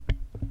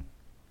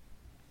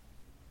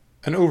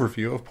An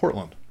overview of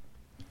Portland.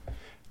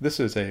 This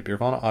is a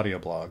Beervana audio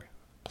blog.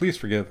 Please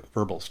forgive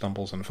verbal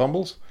stumbles and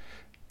fumbles,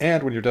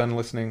 and when you're done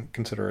listening,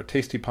 consider a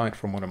tasty pint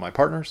from one of my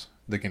partners,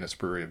 the Guinness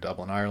Brewery of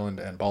Dublin,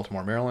 Ireland, and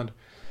Baltimore, Maryland,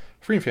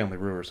 Free Family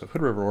Brewers of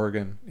Hood River,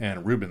 Oregon,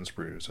 and Reuben's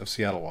Brews of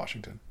Seattle,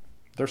 Washington.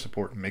 Their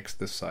support makes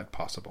this site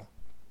possible.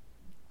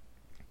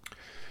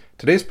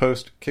 Today's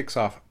post kicks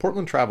off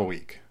Portland Travel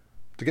Week.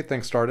 To get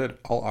things started,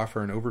 I'll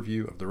offer an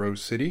overview of the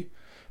Rose City,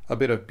 a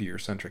bit of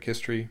beer-centric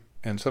history,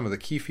 and some of the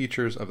key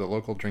features of the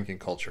local drinking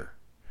culture.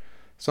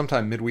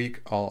 Sometime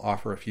midweek, I'll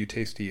offer a few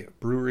tasty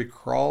brewery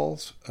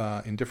crawls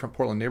in different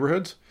Portland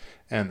neighborhoods,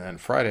 and then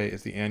Friday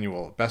is the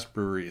annual Best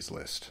Breweries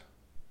list.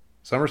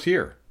 Summer's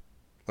here.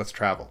 Let's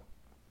travel.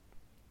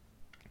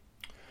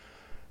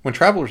 When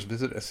travelers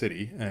visit a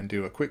city and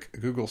do a quick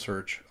Google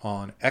search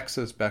on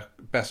X's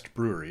best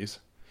breweries,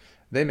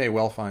 they may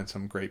well find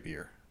some great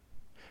beer.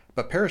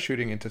 But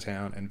parachuting into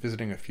town and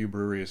visiting a few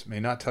breweries may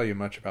not tell you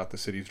much about the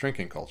city's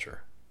drinking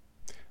culture.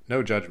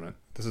 No judgment,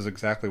 this is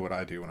exactly what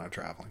I do when I'm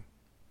traveling.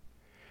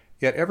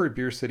 Yet every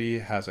beer city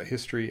has a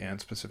history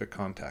and specific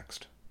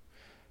context.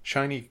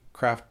 Shiny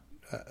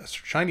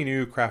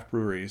new craft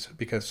breweries,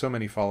 because so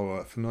many follow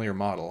a familiar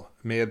model,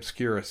 may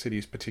obscure a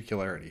city's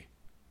particularity.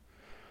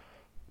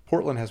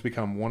 Portland has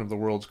become one of the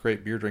world's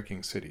great beer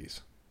drinking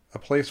cities, a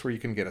place where you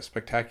can get a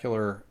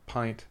spectacular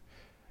pint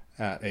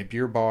at a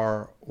beer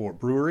bar or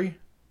brewery,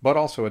 but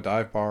also a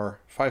dive bar,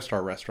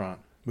 5-star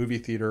restaurant, movie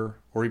theater,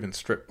 or even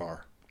strip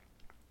bar.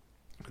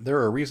 There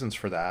are reasons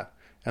for that,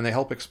 and they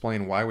help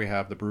explain why we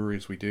have the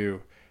breweries we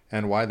do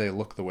and why they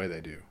look the way they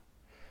do.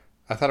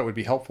 I thought it would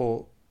be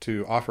helpful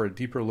to offer a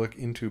deeper look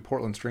into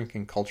Portland's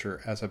drinking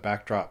culture as a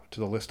backdrop to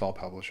the list I'll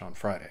publish on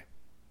Friday.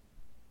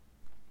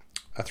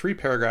 A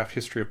 3-paragraph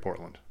history of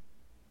Portland.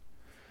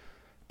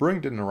 Brewing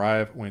didn't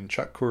arrive when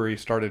Chuck Curry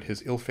started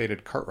his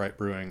ill-fated Cartwright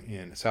Brewing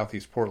in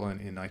southeast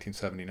Portland in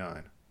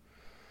 1979.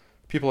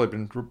 People had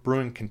been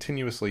brewing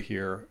continuously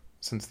here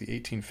since the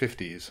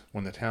 1850s,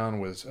 when the town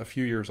was a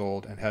few years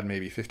old and had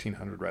maybe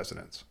 1,500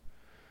 residents.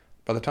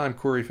 By the time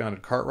Curry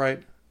founded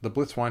Cartwright, the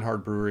Blitz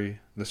Weinhard Brewery,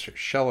 the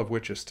shell of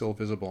which is still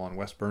visible on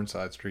West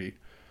Burnside Street,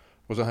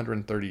 was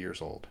 130 years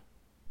old.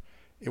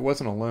 It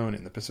wasn't alone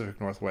in the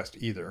Pacific Northwest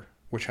either,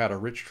 which had a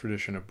rich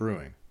tradition of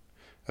brewing.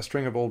 A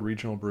string of old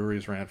regional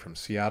breweries ran from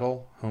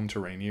Seattle, home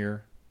to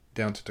Rainier,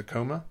 down to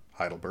Tacoma,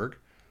 Heidelberg,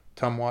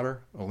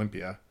 Tumwater,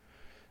 Olympia,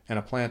 and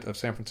a plant of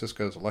San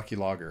Francisco's Lucky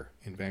Lager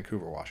in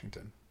Vancouver,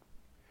 Washington.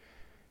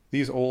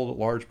 These old,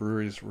 large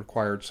breweries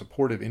required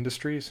supportive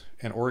industries,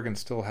 and Oregon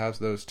still has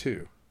those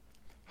too.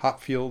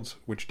 Hop fields,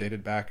 which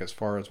dated back as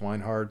far as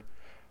Weinhard,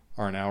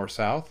 are an hour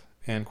south,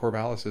 and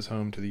Corvallis is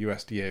home to the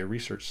USDA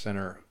Research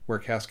Center, where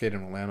Cascade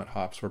and Willamette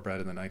hops were bred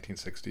in the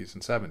 1960s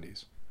and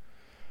 70s.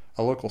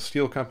 A local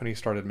steel company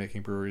started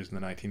making breweries in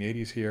the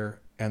 1980s here,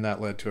 and that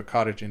led to a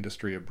cottage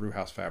industry of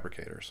brewhouse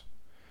fabricators.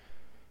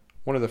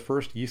 One of the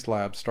first yeast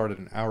labs started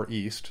an hour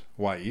east,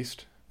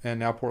 Wyeast, and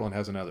now Portland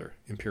has another,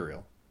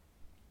 Imperial.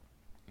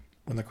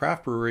 When the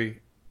craft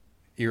brewery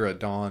era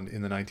dawned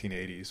in the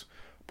 1980s,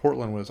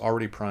 Portland was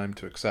already primed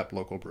to accept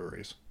local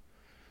breweries.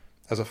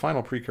 As a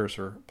final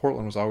precursor,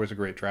 Portland was always a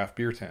great draft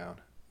beer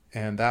town,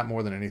 and that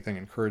more than anything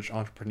encouraged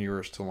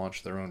entrepreneurs to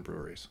launch their own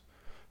breweries,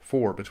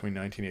 4 between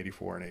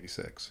 1984 and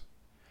 86.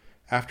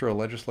 After a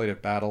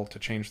legislative battle to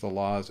change the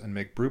laws and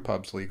make brew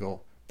pubs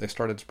legal, they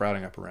started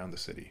sprouting up around the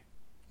city.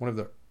 One of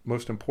the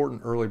most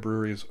important early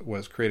breweries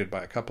was created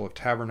by a couple of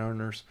tavern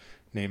owners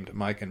named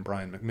Mike and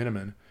Brian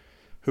McMiniman,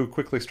 who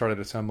quickly started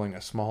assembling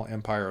a small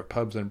empire of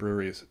pubs and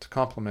breweries to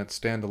complement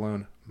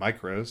standalone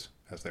micros,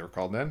 as they were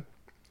called then,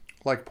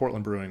 like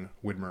Portland Brewing,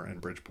 Widmer,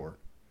 and Bridgeport.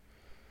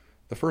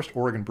 The first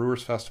Oregon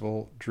Brewers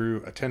Festival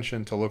drew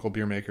attention to local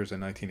beer makers in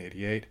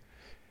 1988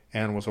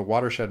 and was a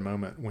watershed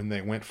moment when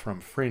they went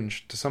from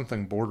fringe to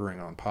something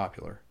bordering on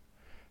popular.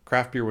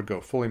 Craft beer would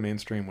go fully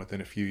mainstream within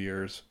a few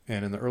years,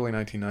 and in the early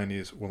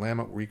 1990s,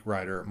 Willamette Week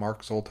writer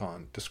Mark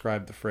Zoltan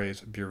described the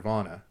phrase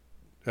Beervana,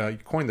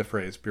 coined the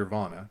phrase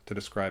Beervana to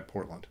describe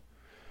Portland.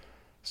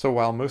 So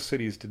while most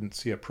cities didn't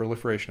see a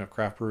proliferation of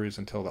craft breweries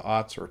until the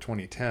aughts or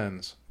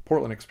 2010s,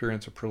 Portland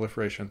experienced a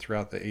proliferation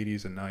throughout the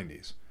 80s and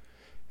 90s.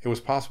 It was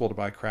possible to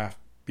buy craft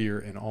beer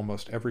in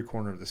almost every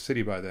corner of the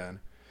city by then,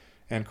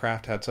 and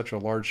craft had such a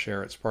large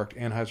share it sparked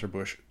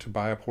Anheuser-Busch to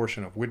buy a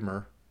portion of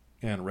Widmer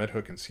and Red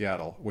Hook in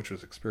Seattle, which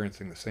was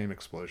experiencing the same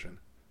explosion,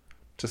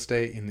 to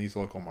stay in these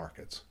local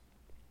markets.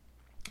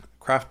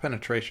 Craft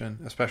penetration,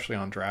 especially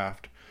on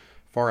draft,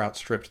 far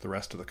outstripped the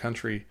rest of the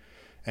country,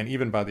 and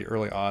even by the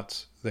early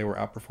aughts, they were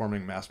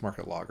outperforming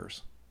mass-market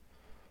lagers.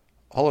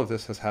 All of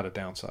this has had a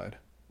downside.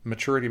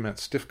 Maturity meant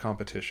stiff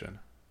competition.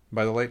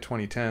 By the late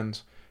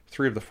 2010s,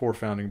 3 of the 4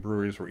 founding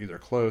breweries were either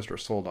closed or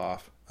sold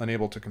off,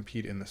 unable to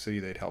compete in the city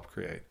they'd helped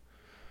create.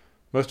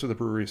 Most of the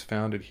breweries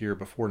founded here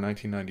before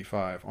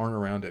 1995 aren't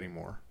around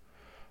anymore,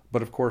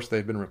 but of course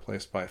they've been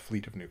replaced by a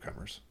fleet of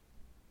newcomers.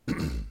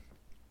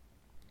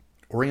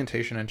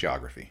 Orientation and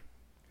geography.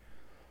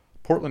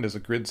 Portland is a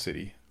grid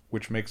city,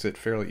 which makes it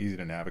fairly easy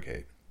to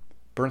navigate.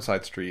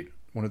 Burnside Street,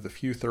 one of the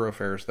few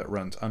thoroughfares that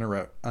runs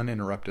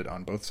uninterrupted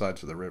on both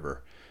sides of the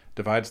river,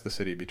 divides the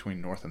city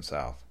between north and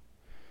south.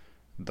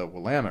 The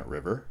Willamette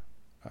River,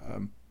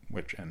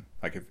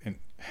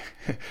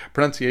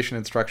 pronunciation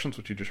instructions,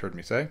 which you just heard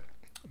me say,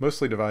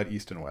 mostly divide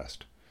east and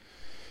west.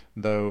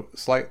 Though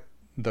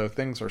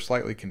things are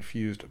slightly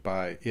confused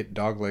by it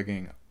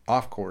doglegging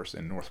off course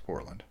in North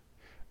Portland.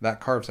 That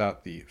carves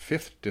out the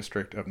 5th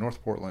district of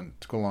North Portland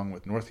to go along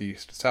with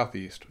northeast,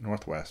 southeast,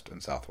 northwest,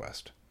 and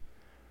southwest.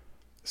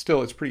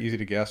 Still, it's pretty easy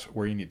to guess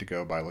where you need to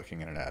go by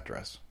looking at an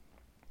address.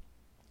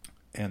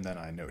 And then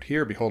I note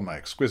here, behold my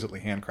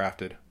exquisitely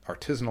handcrafted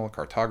artisanal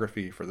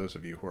cartography for those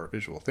of you who are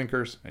visual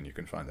thinkers, and you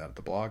can find that at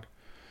the blog.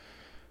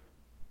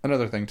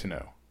 Another thing to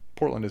know,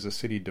 Portland is a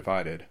city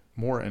divided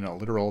more in a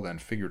literal than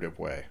figurative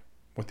way,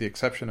 with the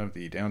exception of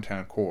the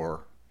downtown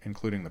core,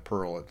 including the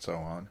Pearl and so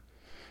on.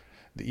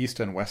 The east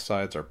and west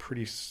sides are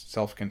pretty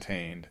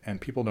self-contained,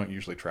 and people don't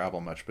usually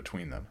travel much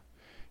between them.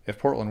 If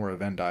Portland were a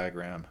Venn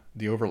diagram,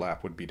 the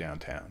overlap would be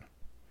downtown.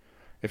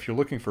 If you're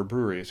looking for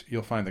breweries,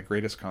 you'll find the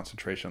greatest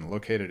concentration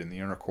located in the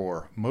inner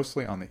core,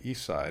 mostly on the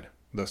east side,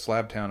 though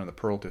Slabtown and the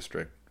Pearl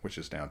District, which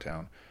is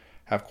downtown,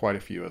 have quite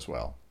a few as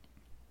well.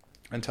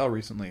 Until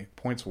recently,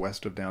 points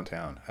west of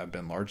downtown have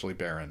been largely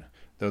barren,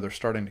 though they're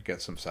starting to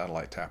get some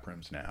satellite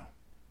taprooms now.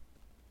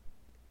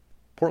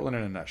 Portland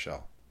in a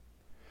nutshell.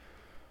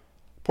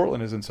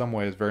 Portland is in some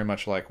ways very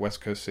much like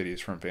West Coast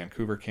cities from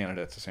Vancouver,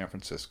 Canada to San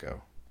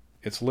Francisco.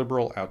 It's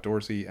liberal,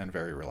 outdoorsy, and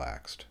very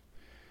relaxed.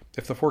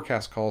 If the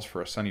forecast calls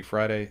for a sunny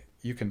Friday,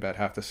 you can bet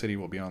half the city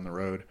will be on the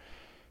road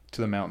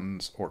to the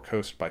mountains or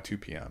coast by 2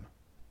 p.m.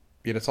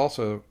 Yet it's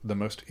also the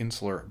most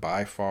insular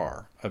by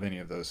far of any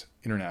of those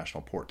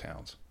international port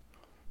towns.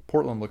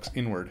 Portland looks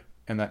inward,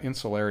 and that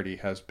insularity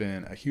has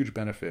been a huge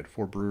benefit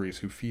for breweries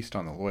who feast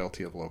on the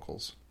loyalty of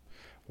locals.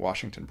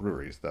 Washington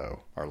breweries,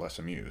 though, are less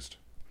amused.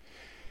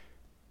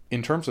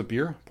 In terms of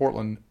beer,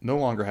 Portland no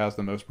longer has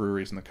the most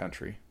breweries in the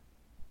country.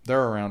 There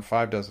are around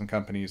 6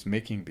 companies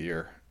making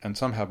beer, and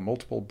some have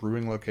multiple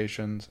brewing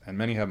locations, and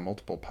many have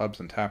multiple pubs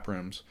and tap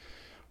rooms,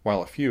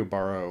 while a few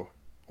borrow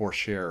or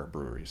share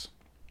breweries.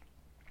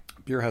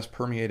 Beer has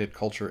permeated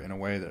culture in a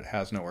way that it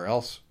has nowhere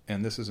else,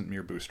 and this isn't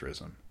mere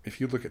boosterism.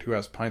 If you look at who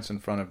has pints in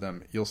front of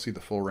them, you'll see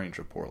the full range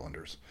of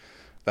Portlanders.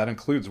 That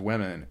includes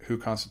women, who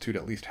constitute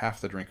at least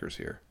half the drinkers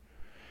here.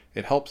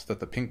 It helps that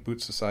the Pink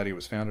Boots Society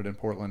was founded in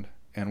Portland,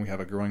 and we have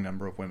a growing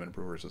number of women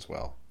brewers as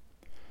well.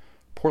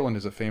 Portland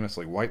is a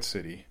famously white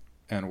city,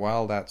 and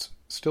while that's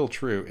still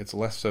true, it's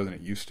less so than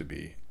it used to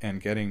be,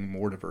 and getting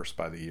more diverse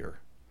by the year.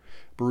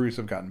 Breweries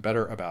have gotten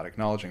better about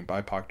acknowledging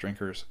BIPOC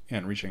drinkers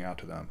and reaching out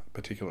to them,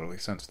 particularly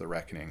since the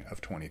reckoning of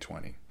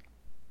 2020.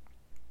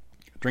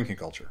 Drinking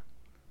culture.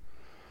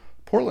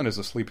 Portland is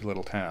a sleepy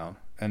little town,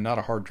 and not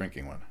a hard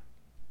drinking one.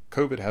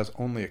 COVID has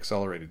only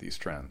accelerated these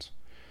trends.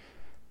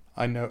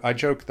 I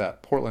joke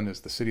that Portland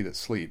is the city that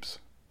sleeps,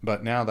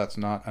 but now it's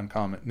not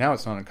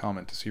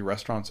uncommon to see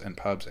restaurants and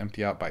pubs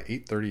empty out by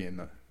 8:30 in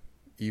the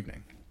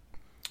evening.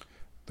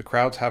 The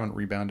crowds haven't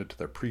rebounded to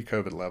their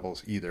pre-COVID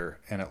levels either,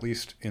 and at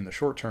least in the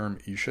short term,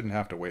 you shouldn't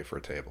have to wait for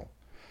a table.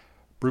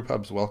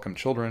 Brewpubs welcome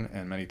children,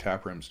 and many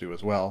taprooms do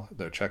as well,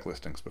 though check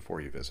listings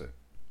before you visit.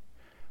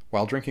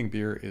 While drinking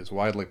beer is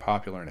widely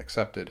popular and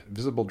accepted,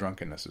 visible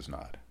drunkenness is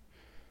not.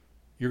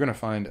 You're going to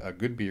find a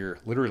good beer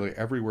literally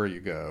everywhere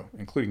you go,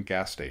 including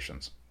gas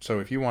stations.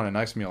 So if you want a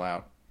nice meal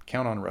out,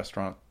 count on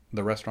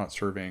the restaurant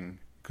serving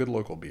good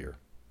local beer.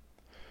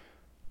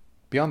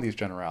 Beyond these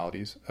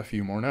generalities, a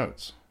few more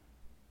notes.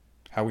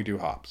 How we do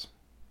hops.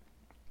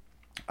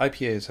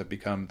 IPAs have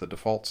become the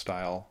default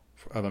style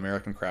of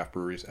American craft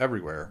breweries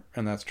everywhere,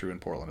 and that's true in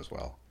Portland as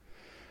well.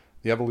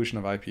 The evolution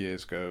of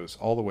IPAs goes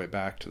all the way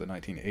back to the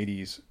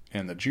 1980s,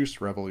 and the juice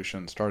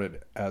revolution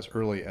started as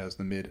early as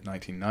the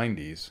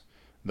mid-1990s,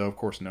 though of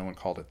course no one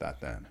called it that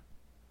then.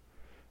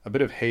 A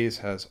bit of haze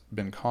has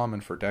been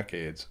common for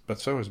decades, but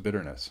so has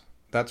bitterness.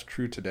 That's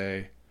true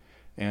today,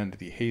 and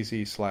the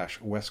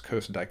hazy/West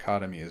Coast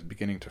dichotomy is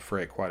beginning to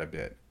fray quite a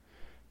bit.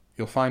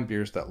 You'll find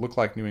beers that look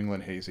like New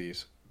England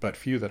hazies, but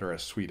few that are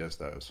as sweet as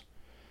those.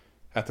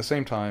 At the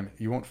same time,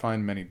 you won't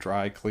find many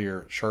dry,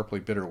 clear, sharply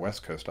bitter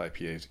West Coast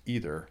IPAs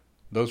either.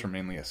 Those are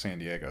mainly a San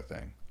Diego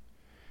thing.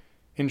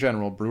 In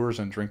general, brewers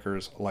and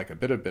drinkers like a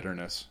bit of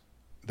bitterness.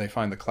 They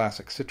find the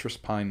classic citrus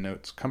pine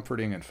notes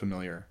comforting and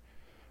familiar,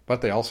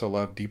 but they also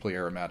love deeply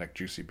aromatic,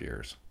 juicy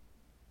beers.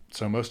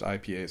 So most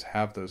IPAs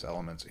have those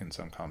elements in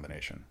some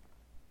combination.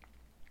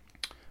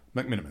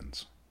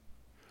 McMenamins.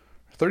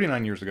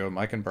 39 years ago,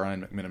 Mike and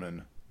Brian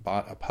McMenamin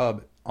bought a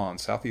pub on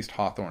Southeast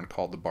Hawthorne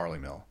called the Barley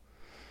Mill.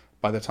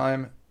 By the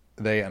time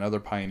they and other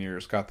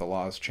pioneers got the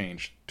laws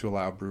changed to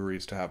allow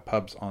breweries to have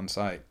pubs on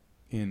site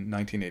in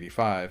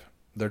 1985,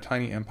 their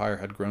tiny empire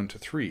had grown to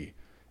 3,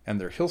 and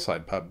their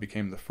Hillside pub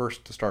became the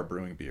first to start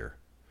brewing beer.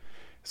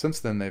 Since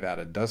then, they've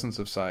added dozens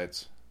of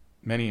sites,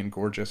 many in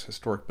gorgeous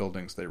historic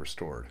buildings they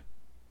restored.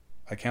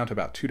 I count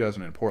about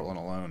 24 in Portland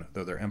alone,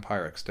 though their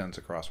empire extends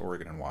across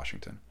Oregon and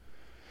Washington.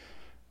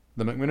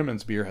 The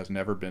McMenamins beer has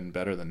never been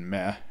better than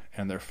meh,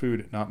 and their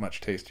food not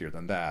much tastier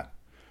than that.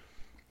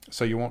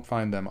 so you won't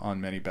find them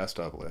on many best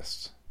of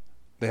lists.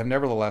 They have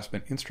nevertheless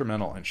been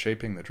instrumental in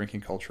shaping the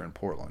drinking culture in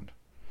Portland.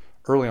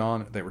 Early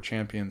on, they were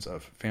champions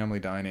of family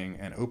dining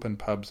and opened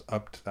pubs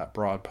up to that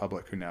broad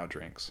public who now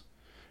drinks.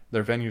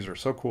 Their venues are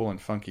so cool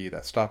and funky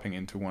that stopping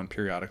into one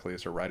periodically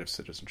is a rite of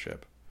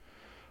citizenship.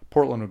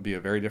 Portland would be a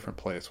very different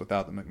place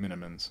without the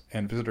McMenamins,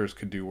 and visitors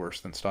could do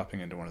worse than stopping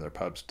into one of their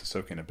pubs to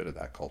soak in a bit of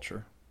that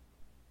culture.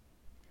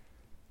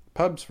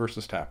 Pubs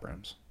versus tap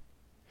rooms.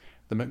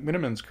 The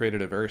McMenamins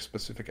created a very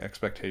specific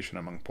expectation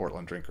among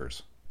Portland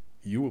drinkers.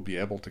 You will be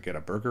able to get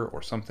a burger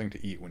or something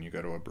to eat when you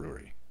go to a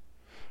brewery.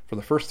 For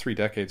the first 3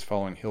 decades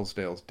following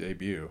Hillsdale's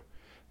debut,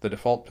 the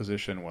default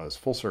position was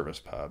full-service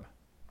pub.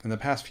 In the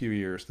past few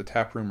years, the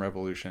taproom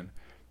revolution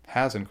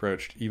has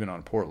encroached even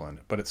on Portland,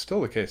 but it's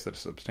still the case that a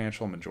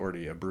substantial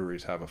majority of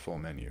breweries have a full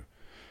menu.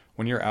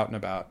 When you're out and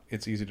about,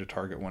 it's easy to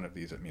target one of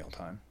these at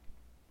mealtime.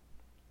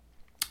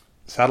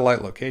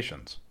 Satellite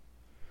locations.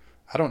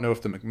 I don't know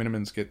if the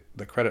McMenamins get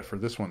the credit for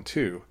this one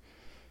too,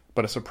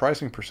 but a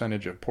surprising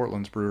percentage of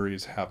Portland's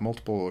breweries have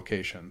multiple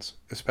locations,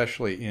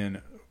 especially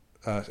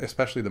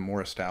the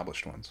more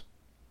established ones.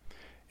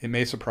 It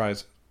may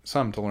surprise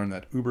some to learn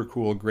that uber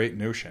cool Great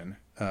Notion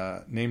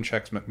name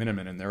checks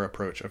McMenamin in their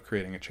approach of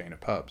creating a chain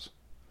of pubs.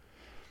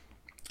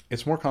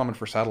 It's more common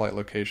for satellite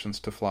locations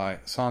to fly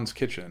Sans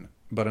Kitchen,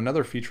 but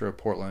another feature of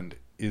Portland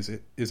is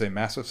a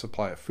massive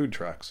supply of food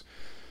trucks,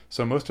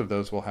 so most of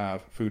those will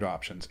have food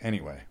options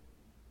anyway.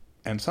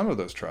 And some of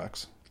those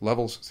trucks,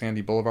 Level's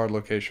Sandy Boulevard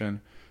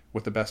location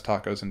with the best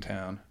tacos in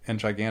town, and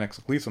Gigantic's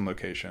Gleason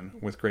location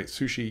with great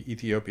sushi,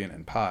 Ethiopian,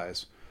 and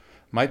pies,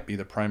 might be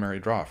the primary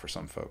draw for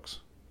some folks.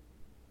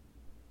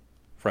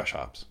 Fresh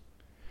hops.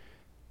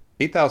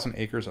 8,000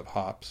 acres of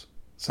hops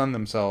sun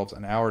themselves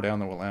an hour down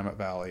the Willamette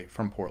Valley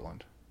from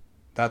Portland.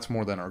 That's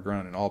more than are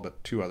grown in all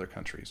but 2 other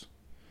countries.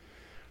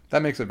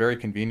 That makes it very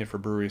convenient for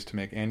breweries to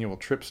make annual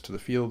trips to the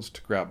fields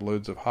to grab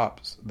loads of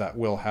hops that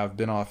will have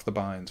been off the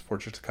vines for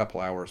just a couple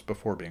hours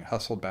before being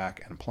hustled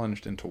back and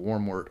plunged into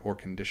warm wort or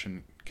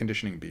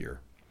conditioning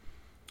beer.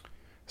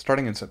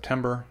 Starting in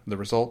September, the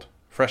result,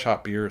 fresh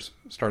hop beers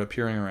start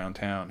appearing around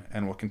town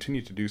and will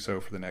continue to do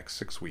so for the next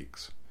 6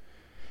 weeks.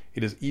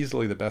 It is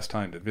easily the best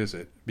time to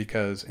visit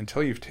because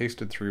until you've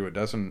tasted through a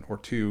dozen or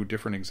 2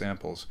 different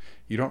examples,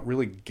 you don't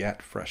really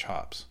get fresh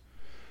hops.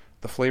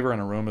 The flavor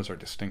and aromas are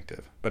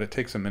distinctive, but it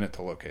takes a minute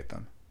to locate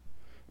them.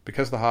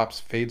 Because the hops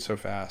fade so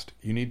fast,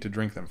 you need to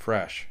drink them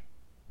fresh,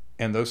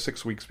 and those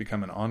 6 weeks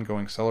become an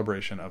ongoing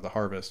celebration of the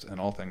harvest and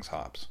all things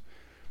hops.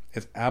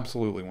 It's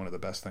absolutely one of the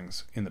best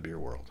things in the beer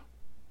world.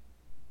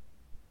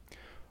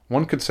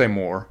 One could say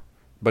more,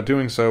 but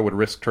doing so would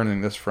risk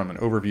turning this from an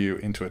overview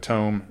into a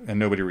tome, and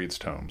nobody reads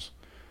tomes.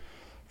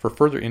 For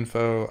further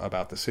info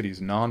about the city's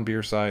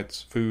non-beer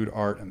sites, food,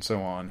 art, and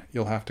so on,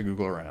 you'll have to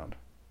Google around.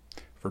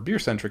 For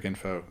beer-centric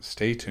info,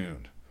 stay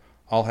tuned.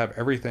 I'll have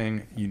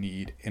everything you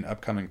need in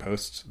upcoming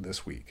posts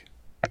this week.